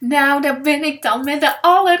Nou, daar ben ik dan met de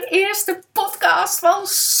allereerste podcast van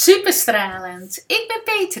Superstralend. Ik ben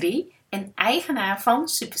Petri en eigenaar van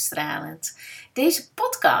Superstralend. Deze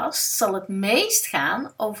podcast zal het meest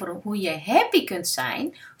gaan over hoe je happy kunt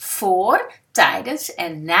zijn voor, tijdens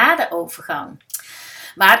en na de overgang.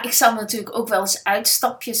 Maar ik zal natuurlijk ook wel eens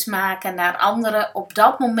uitstapjes maken naar andere op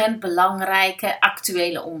dat moment belangrijke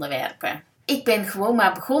actuele onderwerpen. Ik ben gewoon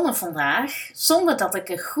maar begonnen vandaag zonder dat ik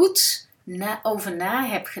er goed over na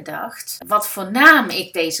heb gedacht wat voor naam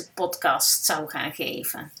ik deze podcast zou gaan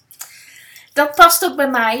geven. Dat past ook bij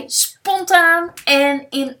mij spontaan en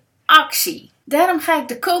in actie. Daarom ga ik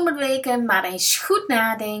de komende weken maar eens goed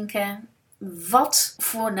nadenken wat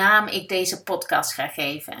voor naam ik deze podcast ga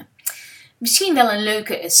geven. Misschien wel een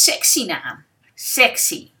leuke sexy naam.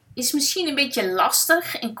 Sexy is misschien een beetje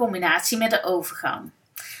lastig in combinatie met de overgang.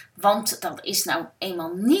 Want dat is nou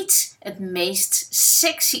eenmaal niet het meest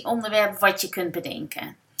sexy onderwerp wat je kunt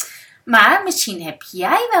bedenken. Maar misschien heb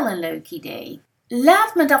jij wel een leuk idee.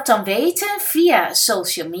 Laat me dat dan weten via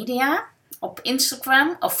social media, op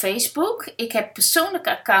Instagram of Facebook. Ik heb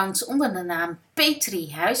persoonlijke accounts onder de naam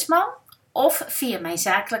Petri Huisman of via mijn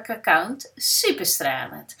zakelijke account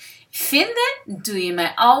Superstralend. Vinden doe je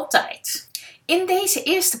mij altijd. In deze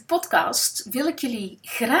eerste podcast wil ik jullie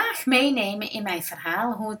graag meenemen in mijn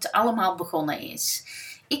verhaal hoe het allemaal begonnen is.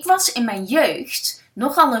 Ik was in mijn jeugd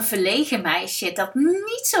nogal een verlegen meisje dat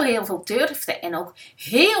niet zo heel veel durfde en ook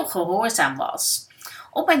heel gehoorzaam was.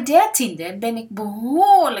 Op mijn 13e ben ik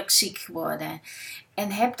behoorlijk ziek geworden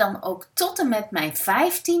en heb dan ook tot en met mijn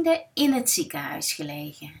 15e in het ziekenhuis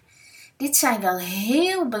gelegen. Dit zijn wel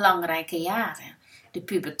heel belangrijke jaren, de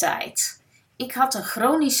puberteit. Ik had een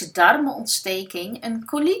chronische darmontsteking, een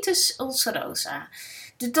colitis ulcerosa.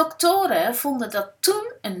 De doktoren vonden dat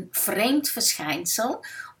toen een vreemd verschijnsel,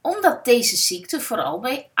 omdat deze ziekte vooral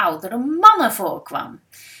bij oudere mannen voorkwam.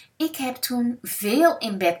 Ik heb toen veel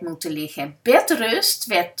in bed moeten liggen. Bedrust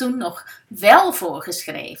werd toen nog wel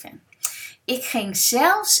voorgeschreven. Ik ging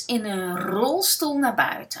zelfs in een rolstoel naar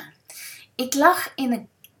buiten. Ik lag in een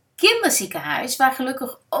kinderziekenhuis waar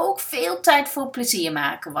gelukkig ook veel tijd voor plezier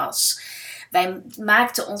maken was. Wij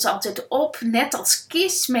maakten ons altijd op, net als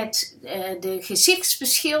KISS, met de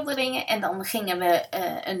gezichtsbeschilderingen. En dan gingen we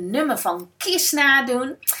een nummer van KISS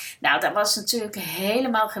nadoen. Nou, dat was natuurlijk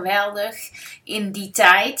helemaal geweldig in die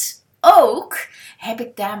tijd. Ook heb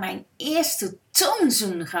ik daar mijn eerste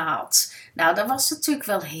toonzoen gehad. Nou, dat was natuurlijk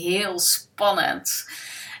wel heel spannend.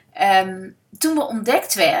 Toen we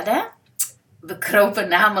ontdekt werden, we kropen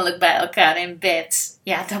namelijk bij elkaar in bed.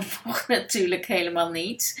 Ja, dat mocht natuurlijk helemaal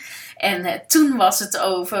niet. En toen was het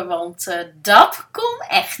over, want dat kon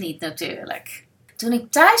echt niet natuurlijk. Toen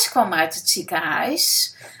ik thuis kwam uit het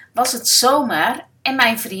ziekenhuis, was het zomer en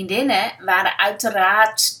mijn vriendinnen waren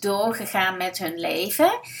uiteraard doorgegaan met hun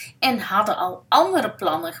leven en hadden al andere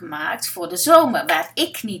plannen gemaakt voor de zomer waar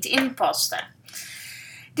ik niet in paste.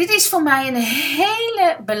 Dit is voor mij een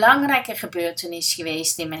hele belangrijke gebeurtenis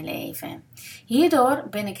geweest in mijn leven. Hierdoor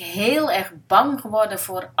ben ik heel erg bang geworden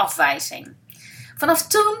voor afwijzing. Vanaf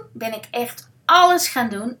toen ben ik echt alles gaan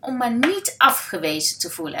doen om me niet afgewezen te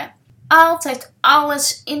voelen. Altijd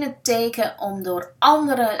alles in het teken om door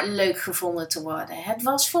anderen leuk gevonden te worden. Het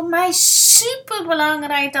was voor mij super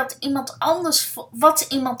belangrijk dat wat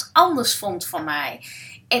iemand anders vond van mij.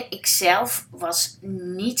 En ikzelf was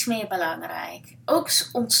niet meer belangrijk. Ook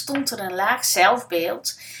ontstond er een laag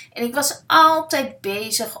zelfbeeld. En ik was altijd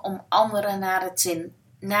bezig om anderen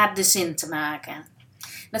naar de zin te maken.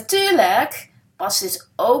 Natuurlijk was dit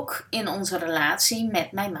ook in onze relatie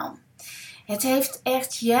met mijn man. Het heeft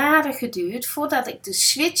echt jaren geduurd voordat ik de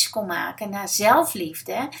switch kon maken naar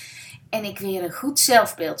zelfliefde en ik weer een goed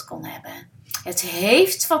zelfbeeld kon hebben. Het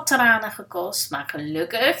heeft wat tranen gekost, maar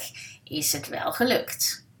gelukkig is het wel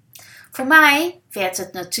gelukt. Voor mij werd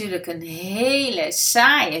het natuurlijk een hele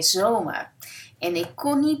saaie zomer en ik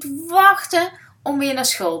kon niet wachten om weer naar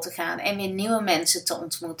school te gaan en weer nieuwe mensen te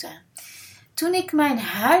ontmoeten. Toen ik mijn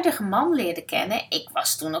huidige man leerde kennen, ik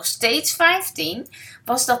was toen nog steeds 15,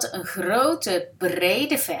 was dat een grote,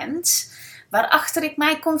 brede vent waarachter ik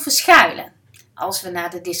mij kon verschuilen. Als we naar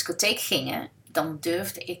de discotheek gingen, dan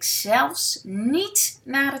durfde ik zelfs niet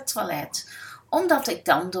naar het toilet, omdat ik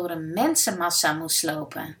dan door een mensenmassa moest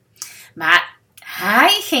lopen. Maar hij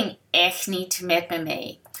ging echt niet met me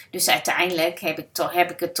mee. Dus uiteindelijk heb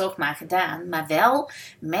ik het toch maar gedaan, maar wel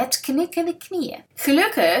met knikkende knieën.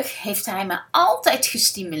 Gelukkig heeft hij me altijd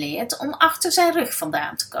gestimuleerd om achter zijn rug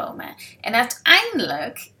vandaan te komen. En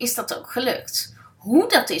uiteindelijk is dat ook gelukt. Hoe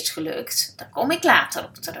dat is gelukt, daar kom ik later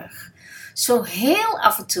op terug. zo heel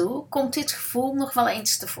af en toe komt dit gevoel nog wel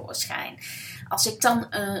eens tevoorschijn. Als ik dan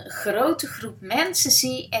een grote groep mensen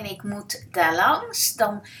zie en ik moet daar langs,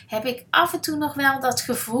 dan heb ik af en toe nog wel dat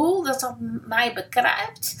gevoel dat mij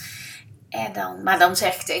bekruipt. Maar dan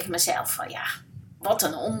zeg ik tegen mezelf van ja, wat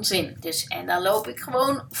een onzin. En dan loop ik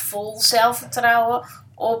gewoon vol zelfvertrouwen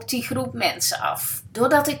op die groep mensen af.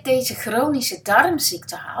 Doordat ik deze chronische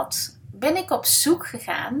darmziekte had, ben ik op zoek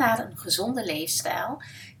gegaan naar een gezonde leefstijl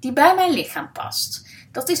die bij mijn lichaam past.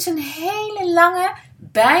 Dat is een hele lange,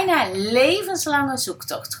 bijna levenslange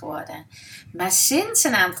zoektocht geworden. Maar sinds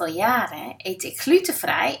een aantal jaren eet ik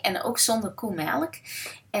glutenvrij en ook zonder koemelk.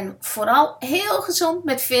 En vooral heel gezond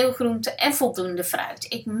met veel groente en voldoende fruit.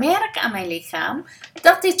 Ik merk aan mijn lichaam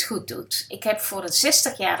dat dit goed doet. Ik heb voor een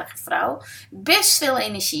 60-jarige vrouw best veel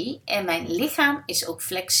energie. En mijn lichaam is ook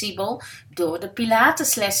flexibel door de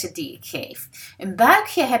pilateslessen die ik geef. Een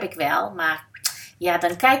buikje heb ik wel, maar ja,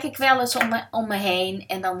 dan kijk ik wel eens om me heen.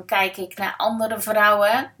 En dan kijk ik naar andere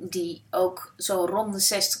vrouwen die ook zo rond de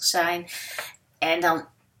 60 zijn. En dan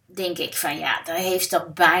denk ik van ja, dat heeft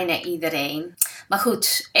toch bijna iedereen. Maar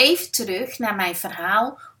goed, even terug naar mijn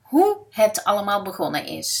verhaal. Hoe het allemaal begonnen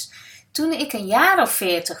is. Toen ik een jaar of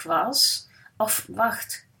 40 was.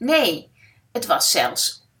 Het was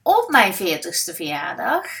zelfs op mijn 40ste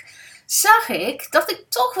verjaardag. Zag ik dat ik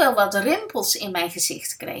toch wel wat rimpels in mijn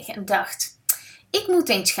gezicht kreeg. En dacht, ik moet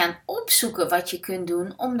eens gaan opzoeken wat je kunt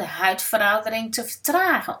doen om de huidveroudering te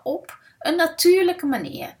vertragen op een natuurlijke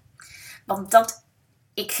manier. Want dat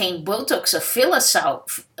ik geen botox of fillers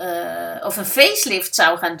of een facelift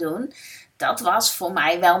zou gaan doen, dat was voor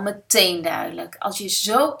mij wel meteen duidelijk. Als je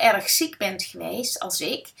zo erg ziek bent geweest als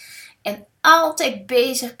ik en altijd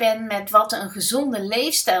bezig bent met wat een gezonde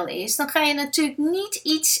leefstijl is, dan ga je natuurlijk niet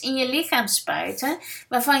iets in je lichaam spuiten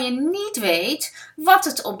waarvan je niet weet wat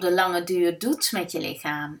het op de lange duur doet met je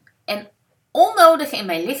lichaam. En onnodig in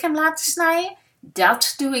mijn lichaam laten snijden,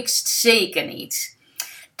 dat doe ik zeker niet.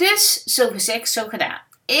 Dus zo gezegd, zo gedaan.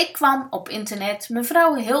 Ik kwam op internet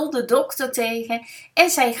mevrouw Hilde Dokter tegen en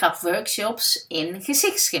zij gaf workshops in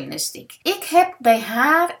gezichtsgymnastiek. Ik heb bij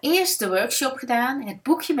haar eerst de workshop gedaan, het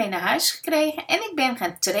boekje mee naar huis gekregen en ik ben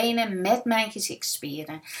gaan trainen met mijn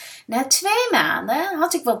gezichtsspieren. Na 2 maanden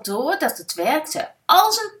had ik wel door dat het werkte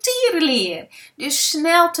als een tierenlier. Dus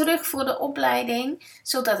snel terug voor de opleiding,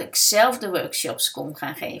 zodat ik zelf de workshops kon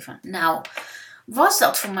gaan geven. Nou, was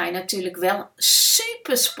dat voor mij natuurlijk wel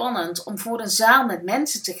super spannend om voor een zaal met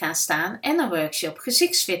mensen te gaan staan en een workshop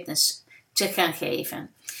gezichtsfitness te gaan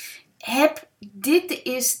geven. Heb dit de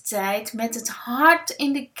eerste tijd met het hart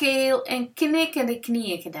in de keel en knikkende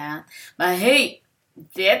knieën gedaan. Maar hey,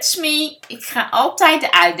 that's me. Ik ga altijd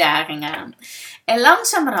de uitdaging aan. En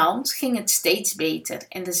langzamerhand ging het steeds beter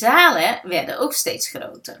en de zalen werden ook steeds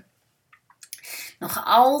groter. Nog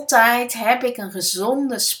altijd heb ik een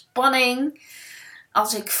gezonde spanning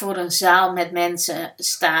als ik voor een zaal met mensen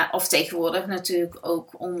sta, of tegenwoordig natuurlijk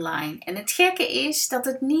ook online. En het gekke is dat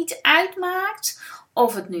het niet uitmaakt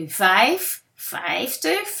of het nu 5,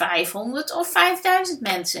 50, 500 of 5000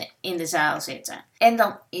 mensen in de zaal zitten. En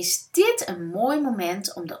dan is dit een mooi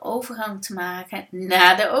moment om de overgang te maken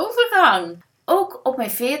naar de overgang. Ook op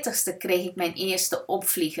mijn 40ste kreeg ik mijn eerste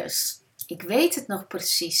opvliegers. Ik weet het nog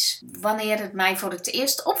precies, wanneer het mij voor het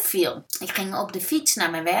eerst opviel. Ik ging op de fiets naar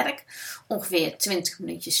mijn werk, ongeveer 20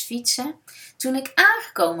 minuutjes fietsen. Toen ik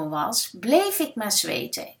aangekomen was, bleef ik maar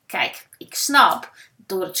zweten. Kijk, ik snap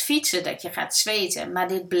door het fietsen dat je gaat zweten, maar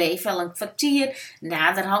dit bleef wel een kwartier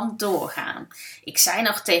naderhand doorgaan. Ik zei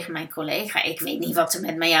nog tegen mijn collega, ik weet niet wat er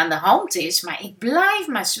met mij aan de hand is, maar ik blijf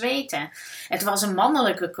maar zweten. Het was een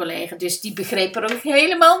mannelijke collega, dus die begreep er ook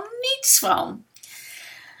helemaal niets van.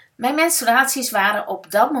 Mijn menstruaties waren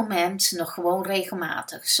op dat moment nog gewoon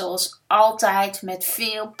regelmatig. Zoals altijd met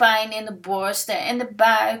veel pijn in de borsten en de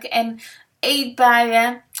buik en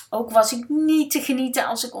eetbuien. Ook was ik niet te genieten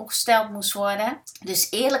als ik ongesteld moest worden. Dus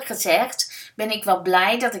eerlijk gezegd ben ik wel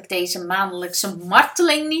blij dat ik deze maandelijkse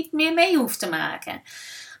marteling niet meer mee hoef te maken.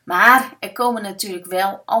 Maar er komen natuurlijk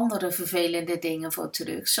wel andere vervelende dingen voor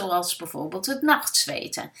terug, zoals bijvoorbeeld het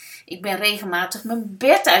nachtzweten. Ik ben regelmatig mijn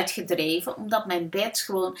bed uitgedreven, omdat mijn bed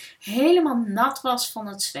gewoon helemaal nat was van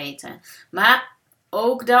het zweten. Maar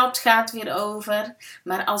ook dat gaat weer over.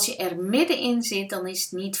 Maar als je er middenin zit, dan is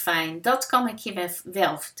het niet fijn. Dat kan ik je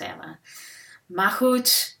wel vertellen. Maar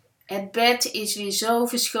goed, het bed is weer zo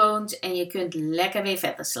verschoond en je kunt lekker weer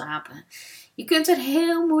verder slapen. Je kunt er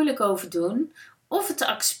heel moeilijk over doen of het te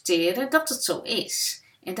accepteren dat het zo is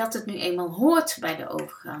en dat het nu eenmaal hoort bij de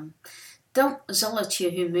overgang. Dan zal het je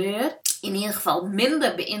humeur in ieder geval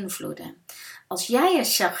minder beïnvloeden. Als jij er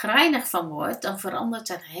chagrijnig van wordt, dan verandert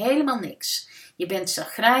er helemaal niks. Je bent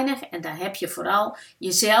chagrijnig en daar heb je vooral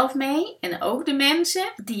jezelf mee en ook de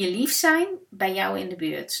mensen die je lief zijn bij jou in de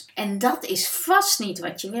buurt. En dat is vast niet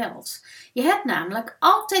wat je wilt. Je hebt namelijk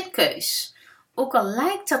altijd keus. Ook al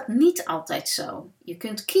lijkt dat niet altijd zo. Je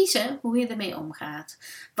kunt kiezen hoe je ermee omgaat.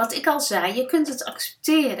 Wat ik al zei, je kunt het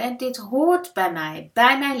accepteren. Dit hoort bij mij,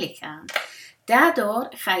 bij mijn lichaam. Daardoor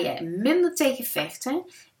ga je er minder tegen vechten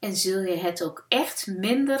en zul je het ook echt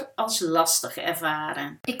minder als lastig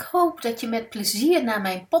ervaren. Ik hoop dat je met plezier naar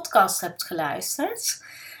mijn podcast hebt geluisterd.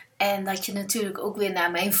 En dat je natuurlijk ook weer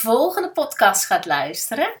naar mijn volgende podcast gaat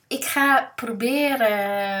luisteren. Ik ga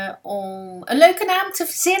proberen om een leuke naam te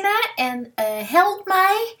verzinnen. En help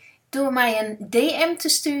mij door mij een DM te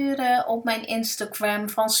sturen op mijn Instagram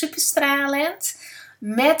van Superstralend.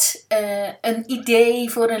 Met een idee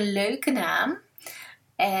voor een leuke naam.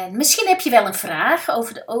 En misschien heb je wel een vraag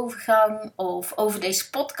over de overgang of over deze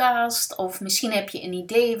podcast. Of misschien heb je een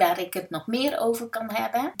idee waar ik het nog meer over kan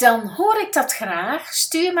hebben. Dan hoor ik dat graag.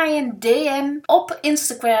 Stuur mij een DM op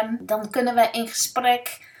Instagram. Dan kunnen we in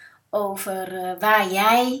gesprek over waar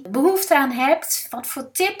jij behoefte aan hebt. Wat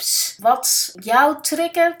voor tips, wat jou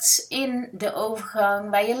triggert in de overgang,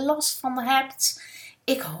 waar je last van hebt.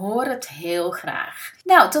 Ik hoor het heel graag.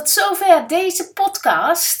 Nou, tot zover deze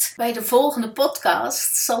podcast. Bij de volgende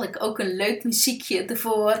podcast zal ik ook een leuk muziekje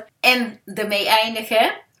ervoor en ermee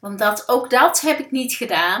eindigen. Want ook dat heb ik niet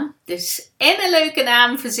gedaan. Dus en een leuke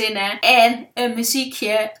naam verzinnen en een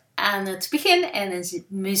muziekje aan het begin en een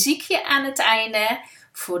muziekje aan het einde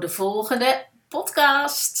voor de volgende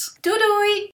podcast. Doei doei!